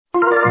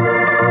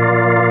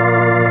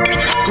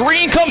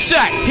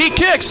set. He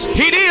kicks.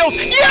 He deals.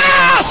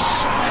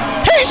 Yes!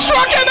 He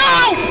struck him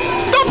out!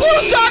 The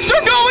Blue Sox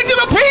are going to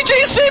the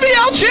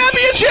PGCBL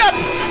Championship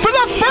for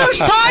the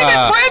first time in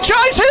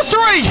franchise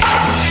history!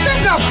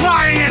 There's no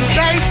flying in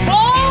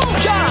baseball!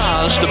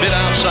 Just a bit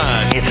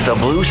outside. It's the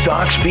Blue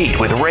Sox Beat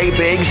with Ray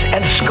Biggs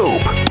and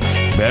Scoop.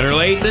 Better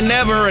late than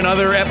never,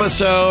 another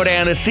episode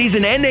and a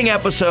season-ending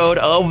episode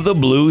of the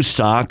Blue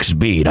Sox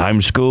Beat.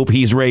 I'm Scoop,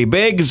 he's Ray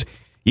Biggs.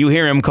 You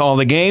hear him call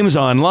the games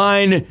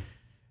online.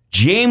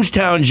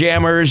 Jamestown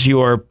Jammers,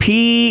 your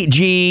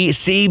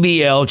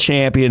PGCBL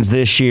champions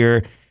this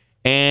year.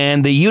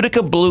 And the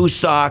Utica Blue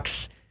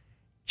Sox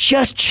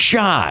just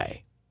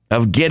shy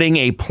of getting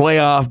a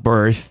playoff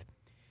berth,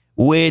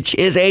 which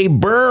is a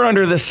burr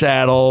under the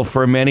saddle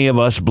for many of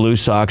us Blue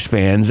Sox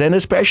fans, and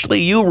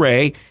especially you,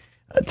 Ray.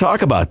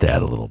 Talk about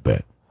that a little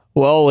bit.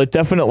 Well, it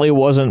definitely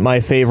wasn't my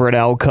favorite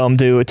outcome,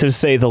 to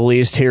say the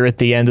least, here at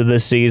the end of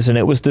the season.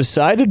 It was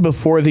decided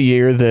before the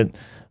year that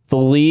the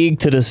league,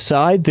 to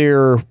decide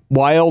their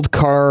wild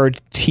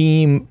card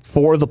team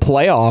for the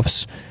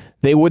playoffs,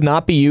 they would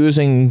not be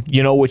using,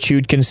 what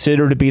you'd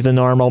consider to be the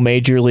normal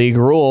Major League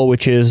rule,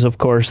 which is, of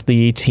course,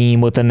 the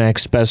team with the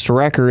next best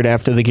record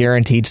after the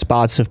guaranteed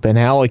spots have been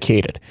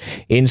allocated.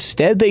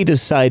 Instead, they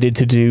decided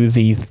to do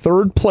the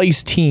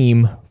third-place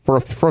team for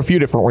a few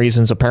different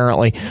reasons,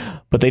 apparently,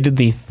 but they did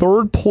the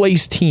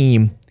third-place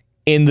team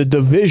in the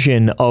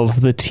division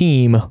of the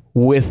team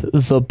with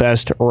the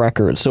best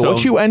record. So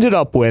what you ended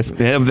up with...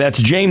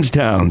 That's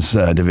Jamestown's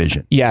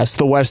division. Yes,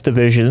 the West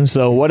Division.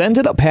 So what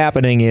ended up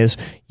happening is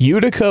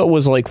Utica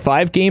was like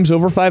 5 games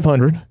over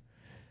 500.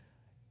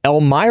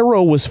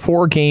 Elmira was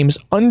 4 games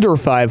under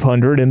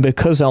 500, and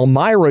because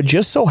Elmira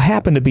just so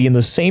happened to be in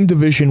the same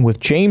division with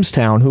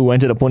Jamestown, who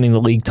ended up winning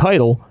the league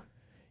title,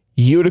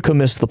 Utica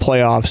missed the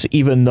playoffs,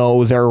 even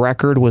though their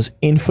record was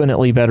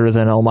infinitely better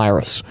than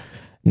Elmira's.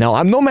 Now,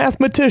 I'm no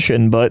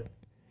mathematician, but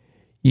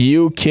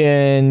you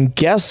can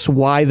guess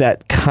why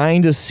that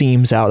kind of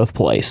seems out of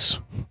place.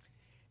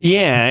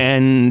 Yeah,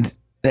 and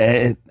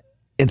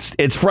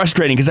it's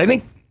frustrating because I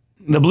think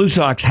the Blue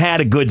Sox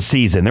had a good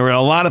season. There were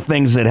a lot of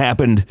things that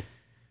happened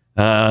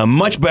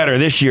much better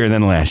this year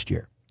than last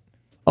year.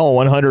 Oh,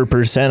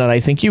 100%. And I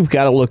think you've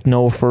got to look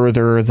no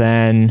further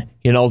than,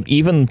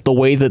 even the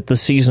way that the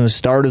season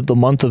started, the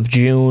month of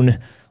June.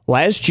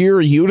 Last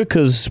year,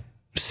 Utica's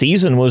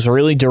season was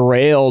really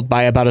derailed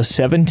by about a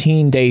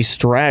 17-day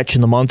stretch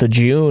in the month of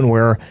June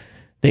where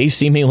they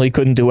seemingly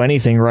couldn't do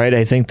anything right.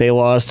 I think they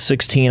lost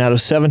 16 out of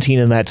 17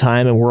 in that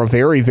time and were a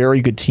very, very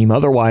good team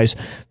otherwise.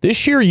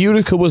 This year,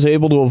 Utica was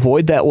able to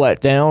avoid that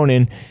letdown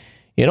and,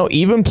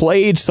 even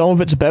played some of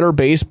its better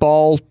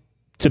baseball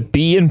to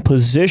be in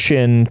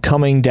position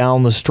coming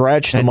down the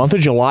stretch. The month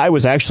of July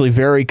was actually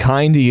very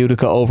kind to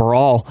Utica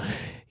overall.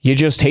 You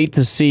just hate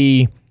to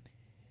see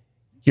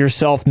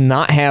yourself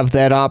not have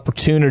that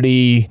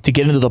opportunity to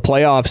get into the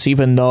playoffs,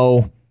 even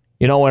though,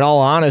 in all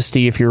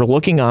honesty, if you're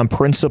looking on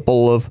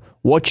principle of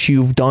what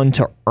you've done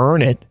to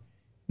earn it,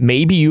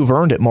 maybe you've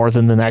earned it more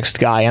than the next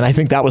guy, and I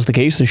think that was the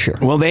case this year.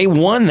 Well, they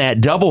won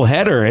that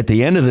doubleheader at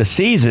the end of the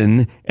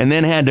season and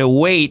then had to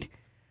wait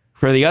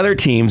for the other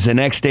teams the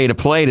next day to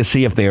play to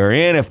see if they were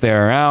in, if they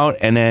were out,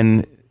 and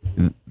then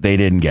they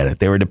didn't get it.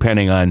 They were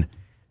depending on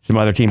some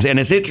other teams. And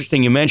it's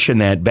interesting you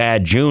mentioned that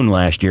bad June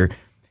last year,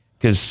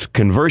 because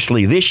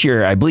conversely, this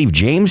year, I believe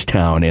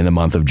Jamestown in the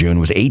month of June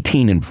was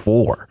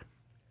 18-4.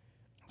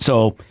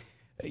 So,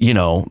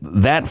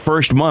 that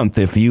first month,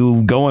 if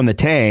you go in the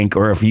tank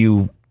or if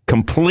you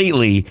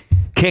completely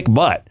kick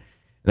butt,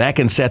 that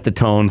can set the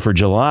tone for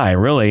July,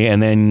 really,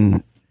 and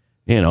then,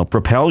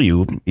 propel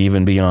you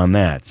even beyond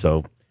that.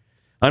 So,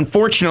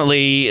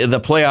 unfortunately, the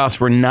playoffs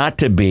were not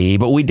to be,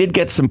 but we did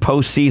get some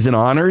postseason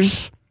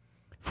honors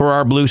for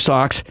our Blue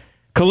Sox.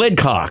 Khalyd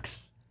Cox.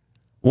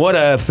 What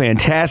a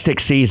fantastic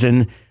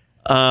season.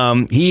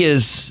 He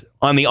is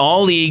on the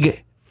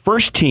all-league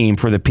first team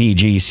for the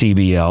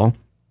PGCBL.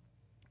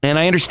 And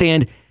I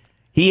understand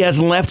he has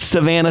left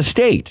Savannah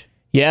State.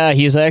 Yeah,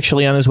 he's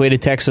actually on his way to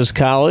Texas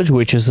College,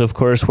 which is, of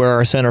course, where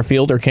our center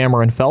fielder,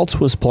 Cameron Feltz,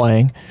 was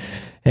playing.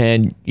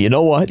 And you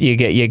know what?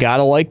 You got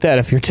to like that.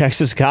 If you're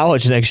Texas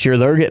College next year,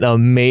 they're getting a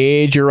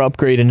major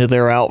upgrade into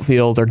their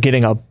outfield. They're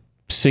getting a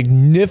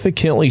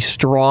significantly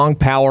strong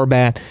power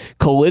bat.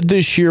 Khalyd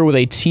this year with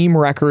a team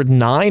record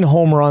 9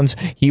 home runs.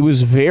 He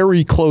was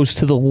very close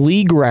to the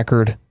league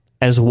record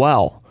as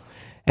well.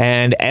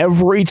 And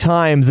every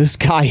time this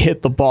guy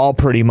hit the ball,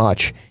 pretty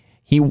much,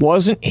 he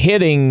wasn't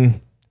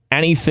hitting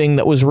anything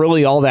that was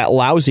really all that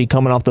lousy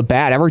coming off the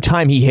bat. Every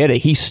time he hit it,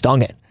 he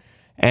stung it.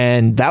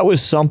 And that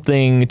was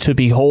something to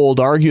behold,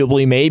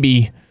 arguably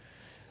maybe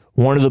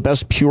one of the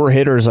best pure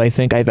hitters I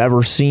think I've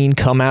ever seen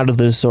come out of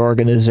this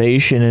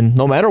organization. And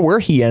no matter where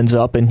he ends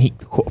up, and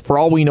for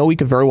all we know, he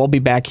could very well be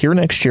back here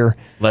next year.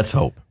 Let's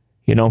hope.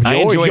 You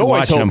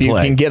always hope you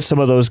can get some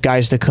of those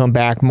guys to come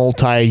back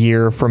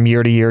multi-year from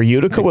year to year.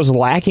 Utica was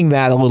lacking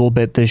that a little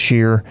bit this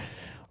year.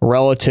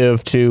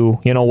 relative to,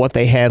 what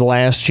they had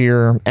last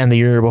year and the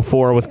year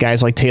before with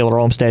guys like Taylor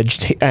Olmsted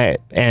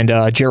and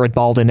Jared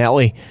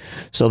Baldinelli.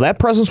 So that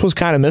presence was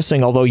kind of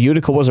missing, although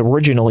Utica was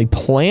originally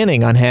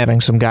planning on having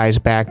some guys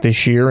back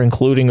this year,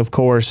 including, of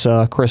course,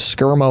 Chris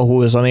Skirmo, who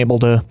was unable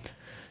to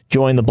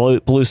join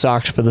the Blue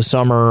Sox for the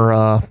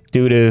summer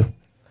due to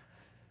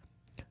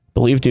a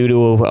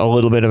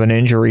little bit of an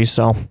injury.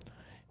 So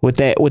with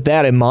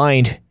that in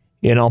mind,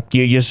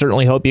 you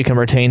certainly hope you can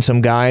retain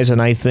some guys,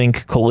 and I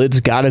think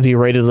Khalyd's got to be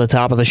right at the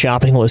top of the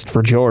shopping list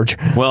for George.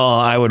 Well,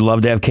 I would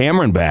love to have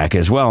Cameron back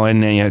as well,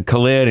 and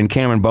Khalyd and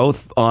Cameron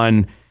both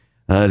on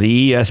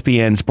the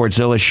ESPN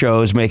Sportszilla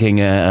shows,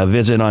 making a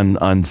visit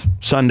on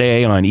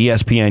Sunday on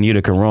ESPN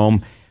Utica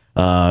Rome.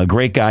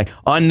 Great guy.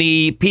 On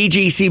the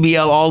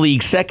PGCBL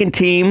All-League second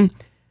team,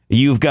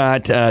 you've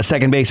got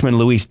second baseman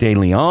Luis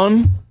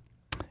DeLeon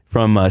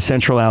from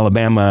Central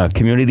Alabama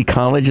Community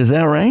College. Is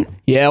that right?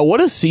 Yeah,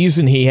 what a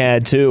season he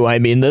had, too. I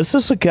mean, this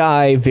is a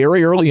guy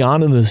very early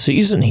on in the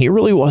season. He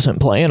really wasn't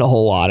playing a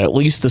whole lot, at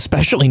least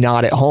especially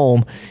not at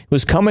home. He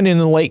was coming in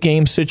late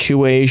game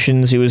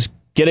situations. He was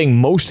getting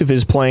most of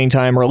his playing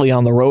time early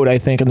on the road, I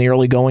think, in the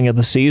early going of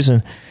the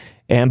season.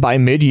 And by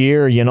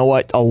mid-year, you know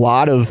what? A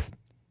lot of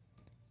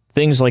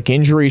things like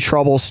injury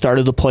trouble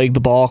started to plague the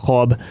ball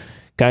club.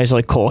 Guys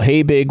like Cole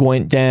Habig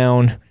went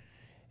down,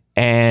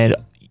 and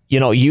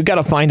you got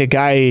to find a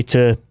guy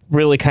to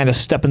really kind of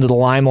step into the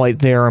limelight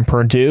there and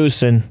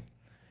produce, and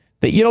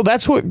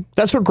that's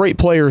what great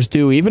players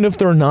do. Even if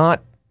they're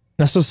not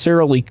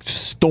necessarily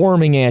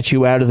storming at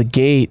you out of the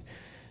gate,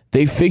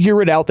 they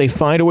figure it out. They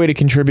find a way to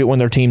contribute when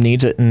their team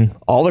needs it, and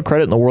all the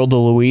credit in the world to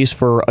Luis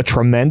for a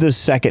tremendous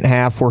second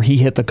half where he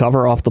hit the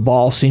cover off the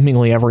ball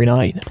seemingly every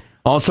night.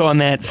 Also on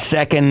that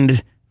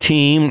second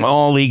team,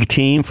 all-league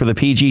team for the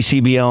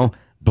PGCBL,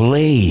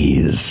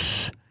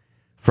 Blaise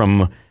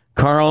from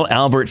Carl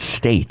Albert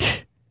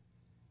State.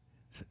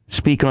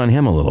 Speak on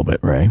him a little bit,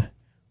 Ray.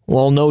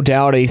 Well, no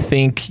doubt. I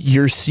think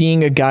you're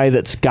seeing a guy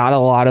that's got a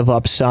lot of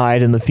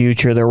upside in the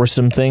future. There were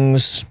some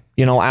things,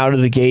 out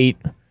of the gate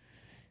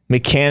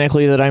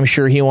mechanically that I'm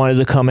sure he wanted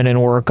to come in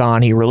and work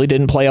on. He really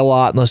didn't play a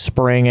lot in the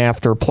spring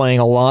after playing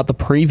a lot the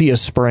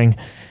previous spring.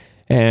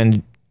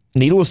 And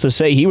needless to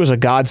say, he was a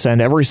godsend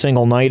every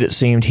single night, it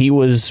seemed. He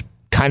was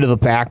kind of the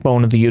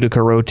backbone of the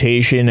Utica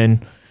rotation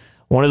and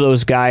one of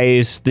those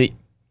guys that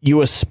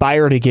you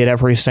aspire to get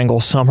every single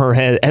summer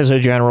as a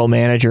general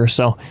manager.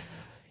 So,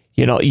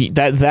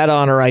 that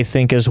honor, I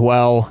think, as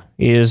well,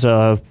 is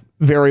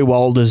very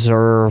well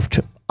deserved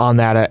on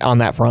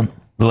that front.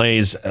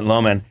 Blaise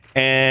Lomon.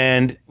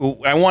 And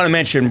I want to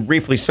mention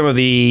briefly some of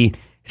the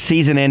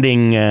season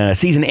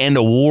end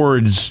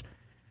awards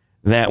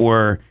that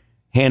were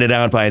handed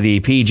out by the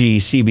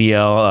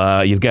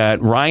PGCBL. You've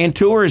got Ryan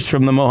Tours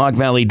from the Mohawk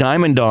Valley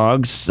Diamond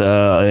Dogs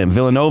in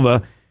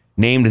Villanova,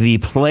 named the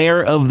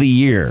Player of the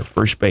Year,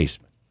 first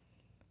baseman.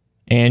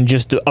 And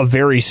just a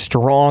very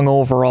strong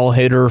overall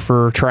hitter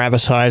for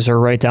Travis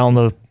Heiser right down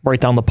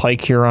the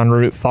pike here on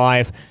Route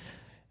 5.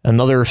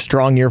 Another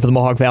strong year for the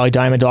Mohawk Valley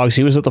Diamond Dogs.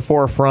 He was at the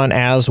forefront,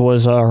 as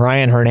was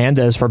Ryan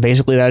Hernandez for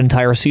basically that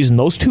entire season.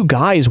 Those two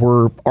guys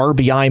were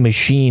RBI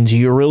machines.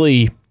 You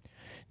really,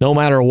 no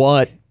matter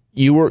what,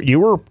 you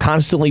were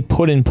constantly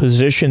put in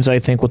positions, I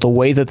think, with the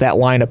way that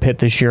lineup hit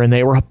this year, and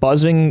they were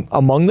buzzing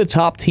among the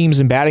top teams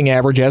in batting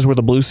average, as were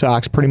the Blue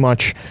Sox pretty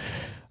much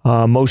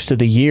most of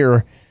the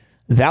year.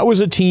 That was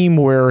a team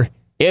where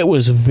it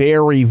was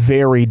very,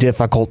 very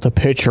difficult to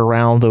pitch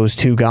around those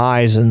two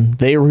guys, and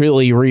they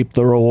really reaped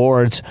the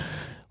rewards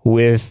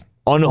with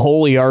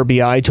unholy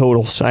RBI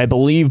totals. I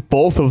believe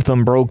both of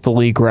them broke the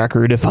league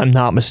record, if I'm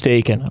not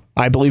mistaken.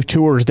 I believe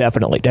Tours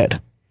definitely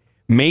did.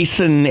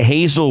 Mason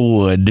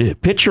Hazelwood,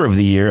 pitcher of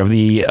the year of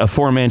the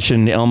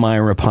aforementioned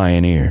Elmira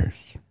Pioneers.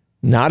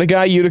 Not a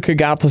guy Utica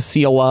got to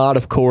see a lot,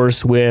 of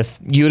course, with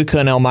Utica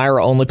and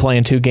Elmira only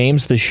playing 2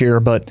 games this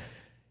year, but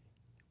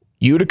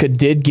Utica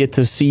did get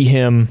to see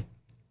him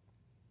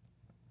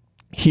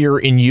here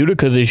in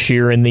Utica this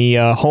year in the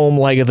home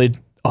leg of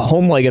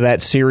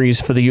that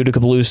series for the Utica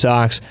Blue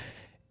Sox.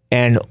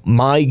 And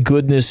my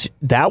goodness,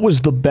 that was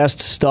the best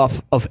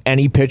stuff of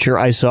any pitcher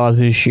I saw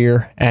this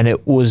year, and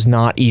it was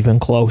not even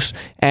close.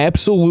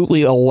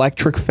 Absolutely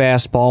electric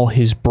fastball.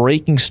 His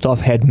breaking stuff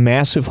had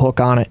massive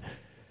hook on it.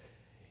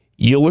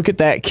 You look at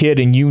that kid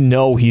and you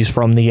know he's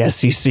from the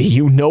SEC.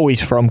 You know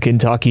he's from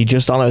Kentucky,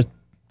 just on a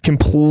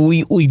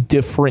completely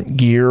different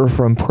gear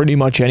from pretty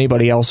much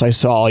anybody else I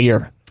saw all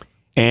year.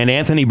 And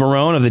Anthony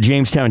Barone of the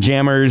Jamestown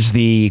Jammers,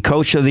 the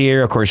coach of the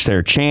year. Of course,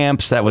 they're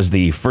champs. That was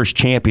the first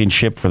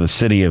championship for the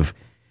city of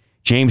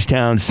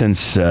Jamestown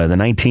since the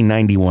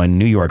 1991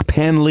 New York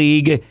Penn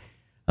League,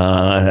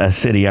 a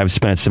city I've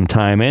spent some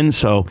time in.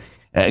 So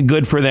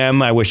good for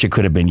them. I wish it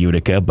could have been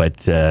Utica,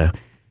 but,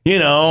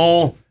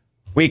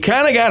 we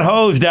kind of got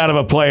hosed out of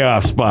a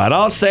playoff spot.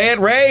 I'll say it,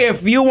 Ray.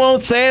 If you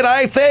won't say it,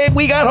 I say it.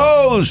 We got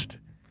hosed.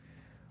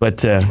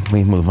 But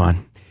we move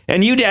on.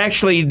 And you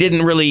actually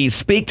didn't really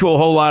speak to a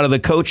whole lot of the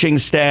coaching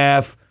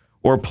staff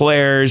or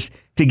players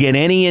to get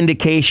any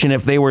indication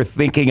if they were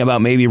thinking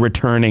about maybe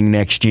returning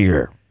next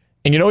year.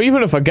 And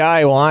even if a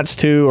guy wants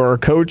to, or a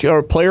coach, or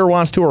a player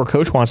wants to, or a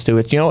coach wants to,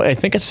 I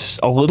think it's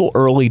a little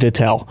early to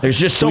tell. There's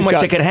just so much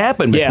that could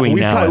happen between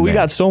now and then. We've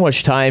got so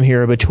much time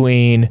here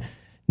between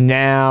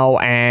now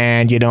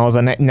and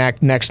the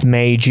next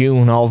May,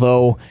 June.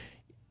 Although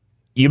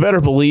you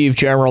better believe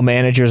general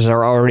managers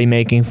are already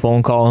making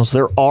phone calls.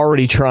 They're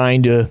already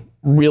trying to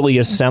really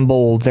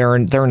assemble their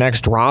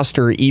next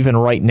roster even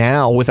right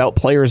now without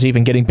players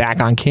even getting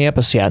back on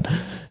campus yet.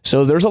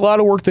 So there's a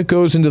lot of work that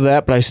goes into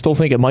that, but I still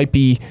think it might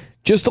be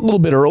just a little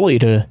bit early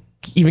to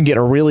even get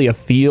a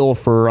feel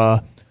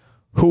for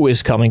who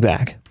is coming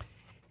back.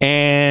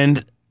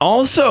 And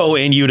also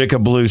in Utica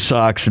Blue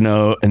Sox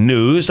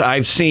news,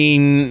 I've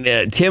seen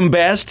Tim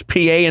Best, PA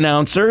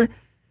announcer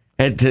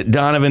at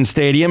Donovan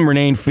Stadium,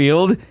 Renane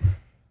Field.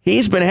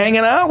 He's been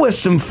hanging out with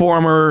some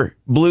former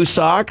Blue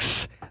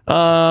Sox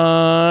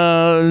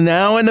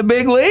now in the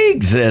big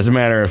leagues, as a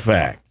matter of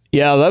fact.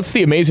 Yeah, that's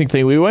the amazing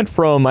thing. We went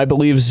from, I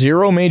believe,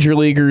 0 major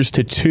leaguers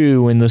to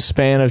 2 in the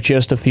span of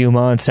just a few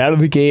months. Out of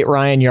the gate,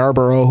 Ryan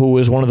Yarborough, who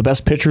was one of the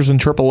best pitchers in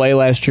AAA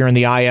last year in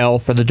the IL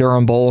for the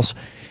Durham Bulls,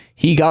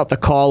 he got the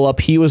call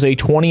up. He was a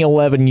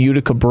 2011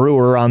 Utica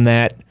Brewer on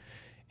that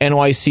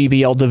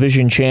NYCBL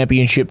Division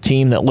Championship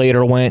team that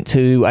later went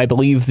to, I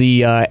believe,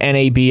 the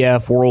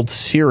NABF World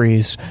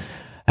Series.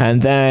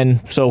 And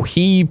then, so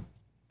he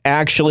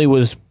actually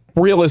was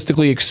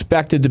realistically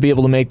expected to be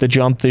able to make the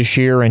jump this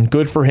year, and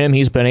good for him.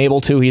 He's been able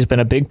to. He's been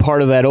a big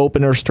part of that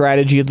opener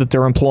strategy that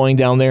they're employing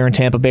down there in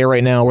Tampa Bay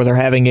right now, where they're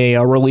having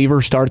a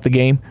reliever start the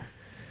game.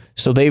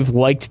 So they've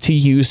liked to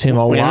use him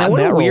a lot.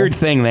 What a weird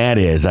thing that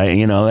is.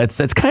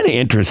 That's kind of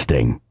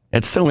interesting.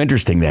 It's so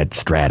interesting, that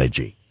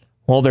strategy.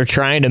 Well, they're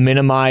trying to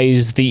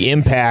minimize the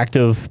impact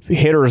of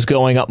hitters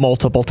going up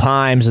multiple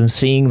times and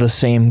seeing the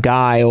same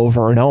guy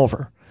over and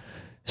over.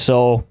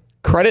 So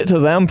credit to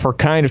them for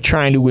kind of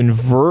trying to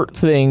invert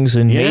things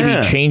and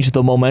maybe change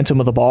the momentum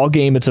of the ball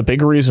game. It's a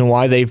big reason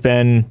why they've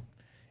been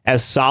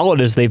as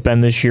solid as they've been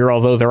this year,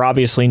 although they're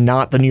obviously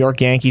not the New York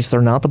Yankees.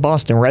 They're not the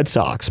Boston Red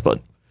Sox, but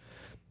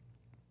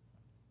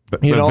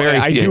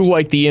I do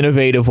like the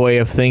innovative way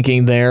of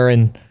thinking there,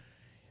 and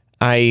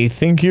I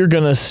think you're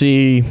going to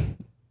see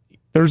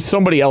there's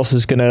somebody else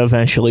is going to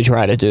eventually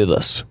try to do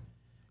this.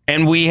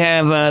 And we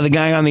have the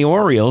guy on the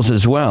Orioles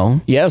as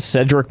well. Yes,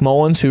 Cedric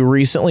Mullins, who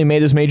recently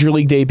made his major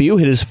league debut,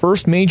 hit his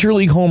first major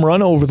league home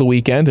run over the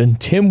weekend, and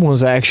Tim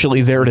was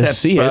actually there to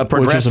see it,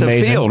 which is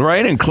amazing. Field,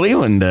 right, in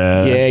Cleveland.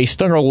 Yeah, he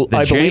stung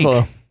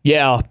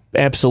yeah,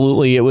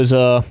 absolutely. It was,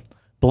 I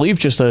believe,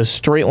 just a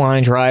straight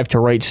line drive to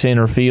right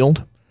center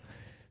field.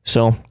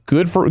 So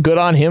good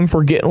on him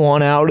for getting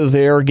one out of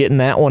there, getting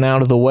that one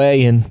out of the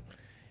way, and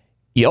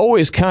you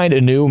always kind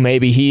of knew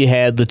maybe he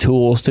had the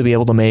tools to be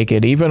able to make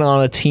it, even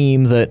on a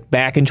team that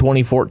back in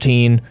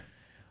 2014,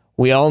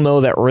 we all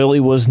know that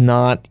really was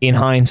not, in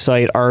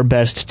hindsight, our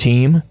best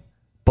team,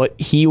 but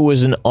he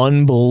was an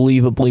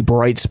unbelievably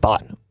bright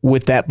spot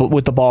with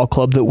the ball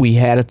club that we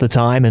had at the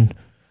time, and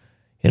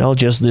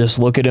just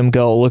look at him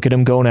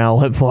go now.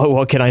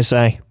 What can I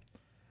say?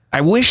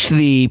 I wish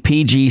the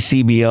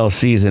PGCBL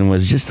season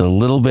was just a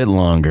little bit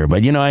longer,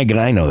 but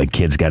I know the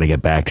kids got to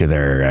get back to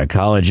their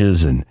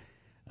colleges and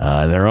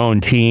their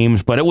own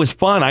teams, but it was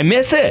fun. I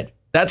miss it.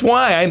 That's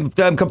why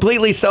I'm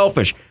completely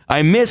selfish.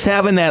 I miss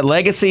having that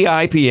legacy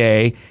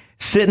IPA,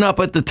 sitting up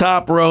at the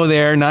top row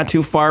there, not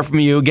too far from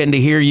you, getting to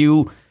hear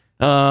you,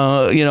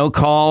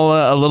 call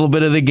a little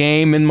bit of the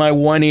game in my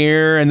one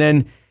ear, and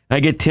then I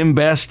get Tim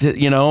Best,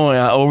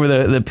 over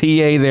the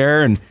PA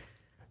there, and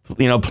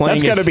playing.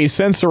 That's got to be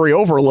sensory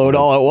overload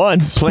all at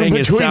once. Playing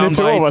between the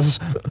two of us.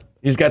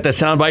 He's got the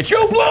sound bites. You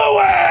blew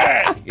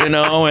it,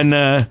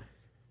 and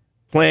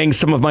playing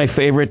some of my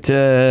favorite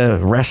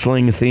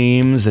wrestling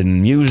themes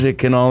and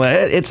music and all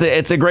that.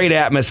 It's a great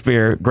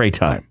atmosphere, great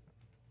time.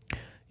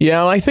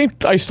 Yeah, I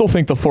still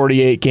think the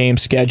 48 game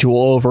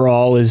schedule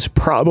overall is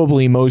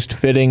probably most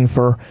fitting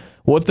for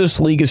what this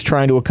league is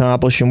trying to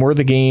accomplish and where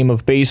the game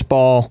of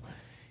baseball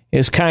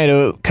is kind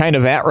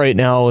of at right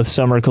now with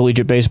summer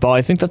collegiate baseball.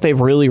 I think that they've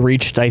really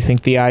reached,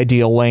 the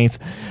ideal length.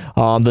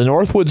 The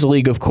Northwoods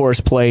League, of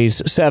course,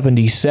 plays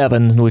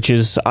 77, which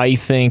is, I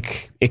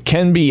think, it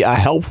can be a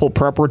helpful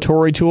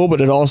preparatory tool,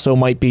 but it also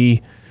might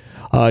be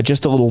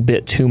just a little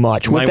bit too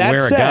much. With that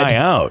said, a guy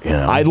out,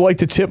 I'd like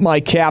to tip my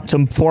cap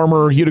to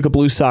former Utica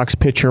Blue Sox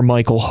pitcher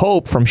Michael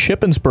Hope from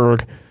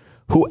Shippensburg,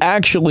 who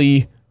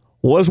actually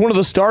was one of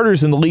the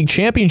starters in the league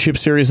championship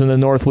series in the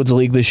Northwoods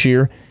League this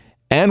year,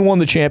 and won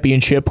the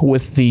championship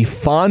with the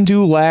Fond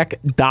du Lac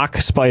Dock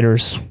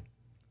Spiders.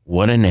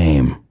 What a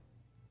name.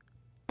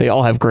 They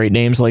all have great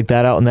names like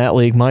that out in that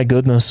league. My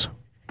goodness.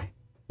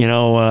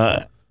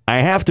 I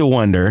have to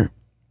wonder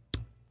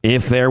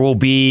if there will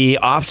be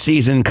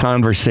off-season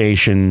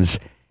conversations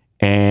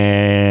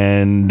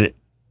and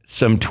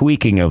some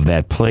tweaking of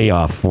that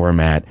playoff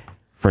format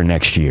for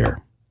next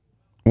year.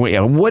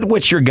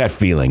 What's your gut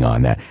feeling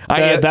on that?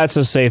 That's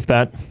a safe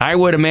bet. I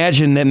would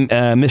imagine that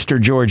Mr.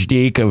 George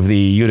Deek of the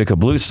Utica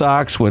Blue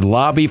Sox would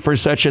lobby for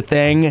such a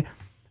thing.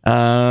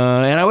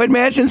 And I would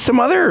imagine some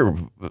other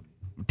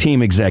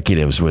team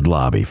executives would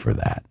lobby for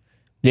that.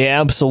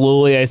 Yeah,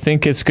 absolutely. I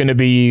think it's going to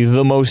be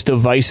the most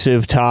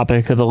divisive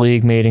topic of the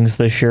league meetings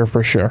this year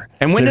for sure.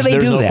 And when do they do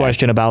that? There's no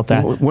question about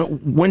that.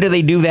 When do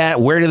they do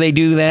that? Where do they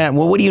do that?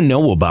 Well, what do you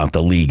know about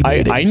the league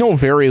meetings? I know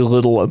very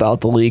little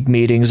about the league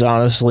meetings,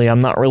 honestly.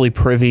 I'm not really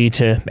privy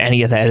to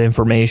any of that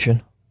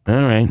information.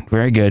 All right,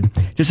 very good.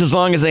 Just as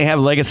long as they have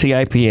Legacy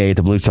IPA at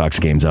the Blue Sox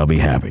games, I'll be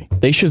happy.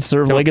 They should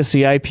serve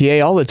Legacy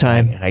IPA all the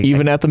time,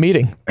 even at the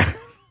meeting.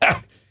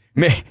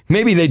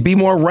 Maybe they'd be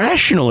more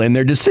rational in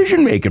their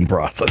decision-making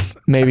process.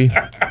 Maybe.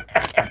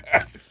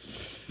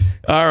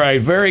 All right,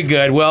 very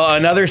good. Well,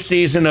 another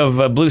season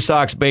of Blue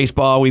Sox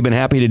baseball. We've been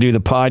happy to do the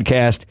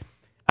podcast.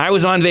 I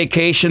was on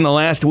vacation the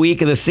last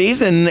week of the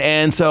season,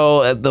 and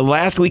so the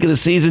last week of the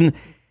season,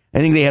 I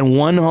think they had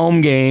one home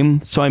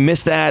game, so I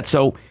missed that.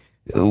 So,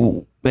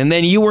 and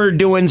then you were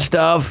doing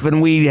stuff, and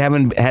we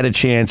haven't had a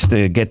chance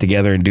to get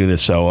together and do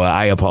this, so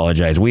I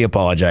apologize. We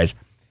apologize.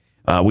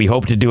 We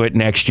hope to do it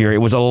next year. It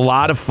was a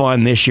lot of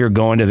fun this year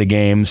going to the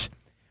games.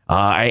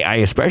 I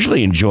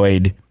especially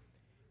enjoyed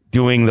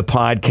doing the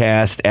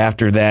podcast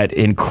after that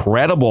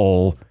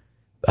incredible,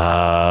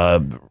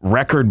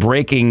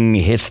 record-breaking,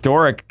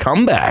 historic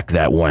comeback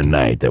that one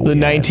night. That the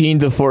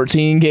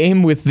 19-14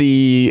 game with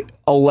the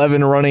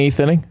 11-run eighth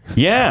inning?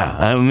 Yeah.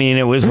 I mean,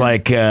 it was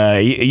like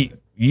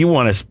you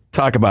want to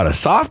talk about a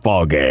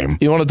softball game.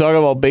 You want to talk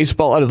about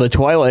baseball out of the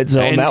Twilight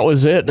Zone. That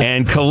was it.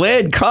 And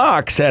Khalyd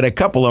Cox had a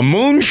couple of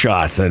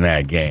moonshots in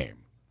that game.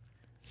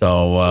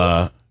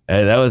 So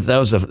that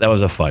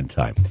was a fun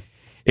time.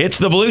 It's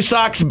the Blue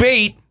Sox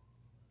Beat.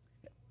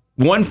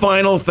 One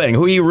final thing.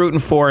 Who are you rooting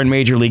for in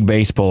Major League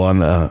Baseball on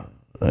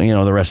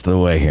the rest of the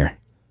way here?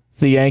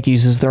 The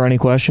Yankees. Is there any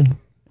question?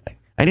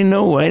 I didn't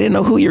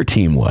know who your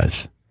team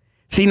was.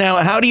 See,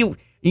 now,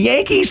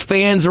 Yankees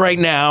fans right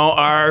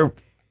now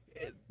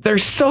they're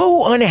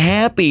so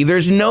unhappy.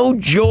 There's no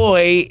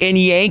joy in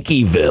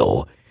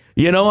Yankeeville.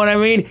 You know what I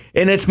mean?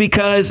 And it's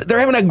because they're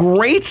having a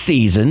great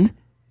season,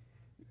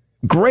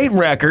 great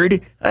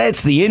record.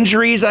 It's the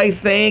injuries, I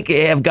think,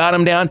 have got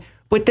them down.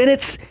 But then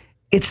it's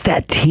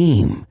that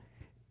team,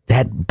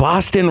 that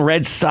Boston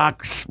Red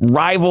Sox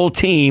rival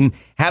team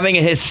having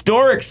a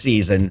historic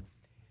season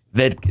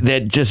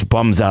that just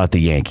bums out the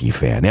Yankee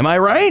fan. Am I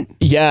right?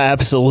 Yeah,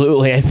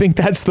 absolutely. I think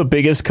that's the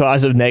biggest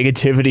cause of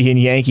negativity in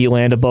Yankee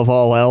land above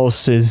all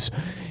else is,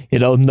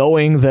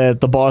 knowing that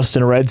the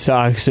Boston Red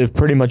Sox have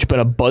pretty much been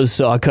a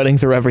buzzsaw cutting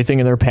through everything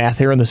in their path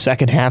here in the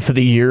second half of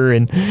the year.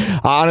 And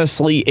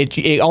honestly,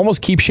 it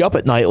almost keeps you up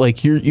at night.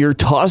 Like you're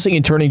tossing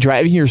and turning,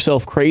 driving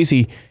yourself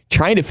crazy,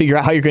 trying to figure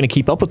out how you're going to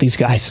keep up with these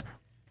guys.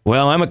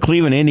 Well, I'm a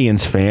Cleveland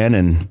Indians fan,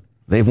 and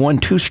they've won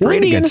 2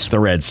 straight against the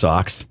Red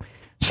Sox.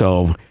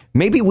 So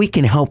maybe we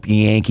can help the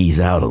Yankees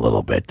out a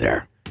little bit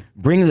there.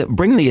 Bring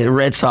the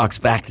Red Sox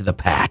back to the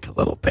pack a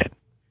little bit.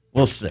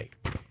 We'll see.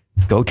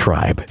 Go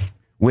Tribe.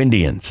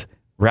 Windians.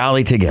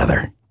 Rally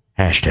together. #.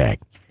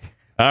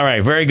 All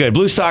right, very good.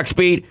 Blue Sox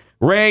Beat.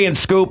 Ray and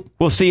Scoop.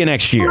 We'll see you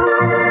next year.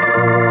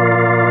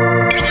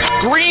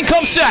 Green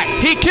comes set.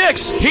 He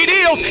kicks. He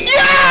deals.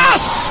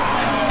 Yes!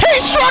 He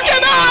struck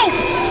him out!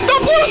 The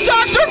Blue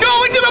Sox are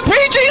going to the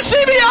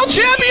PGCBL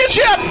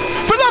Championship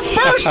for the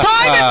first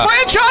time in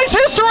franchise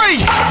history!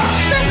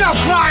 There's no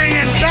crying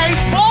in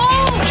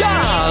baseball!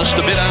 Just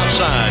a bit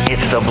outside.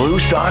 It's the Blue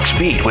Sox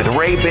Beat with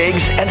Ray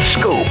Biggs and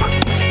Scoop.